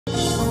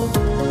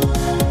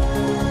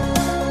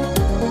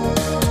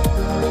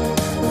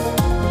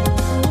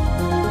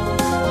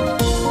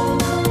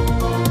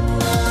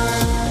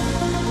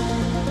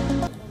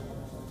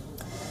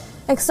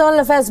External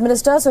Affairs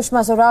Minister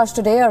Sushma Swaraj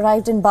today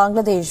arrived in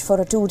Bangladesh for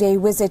a two-day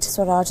visit.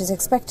 Swaraj is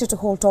expected to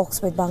hold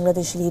talks with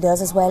Bangladeshi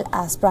leaders as well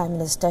as Prime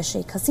Minister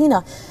Sheikh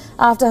Hasina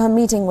after her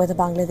meeting with the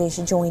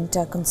Bangladesh Joint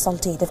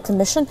Consultative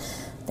Commission.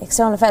 The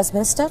External Affairs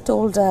Minister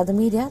told the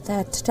media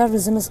that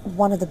terrorism is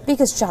one of the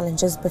biggest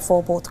challenges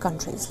before both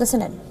countries.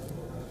 Listen in.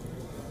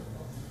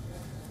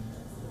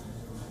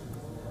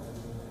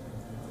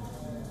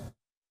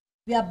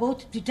 We are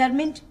both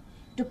determined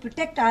to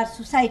protect our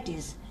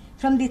societies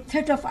from the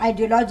threat of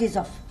ideologies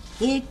of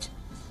hate,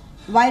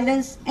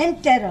 violence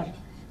and terror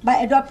by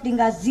adopting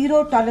a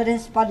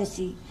zero-tolerance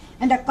policy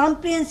and a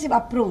comprehensive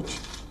approach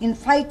in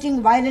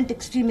fighting violent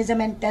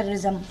extremism and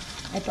terrorism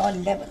at all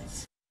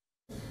levels.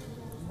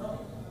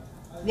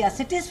 We are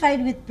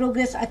satisfied with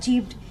progress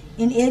achieved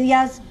in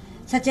areas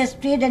such as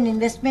trade and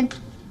investment,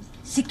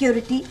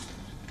 security,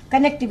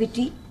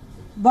 connectivity,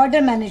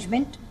 border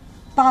management,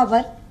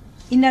 power,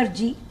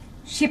 energy,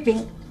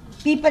 shipping,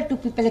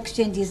 people-to-people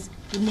exchanges,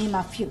 to name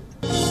a few.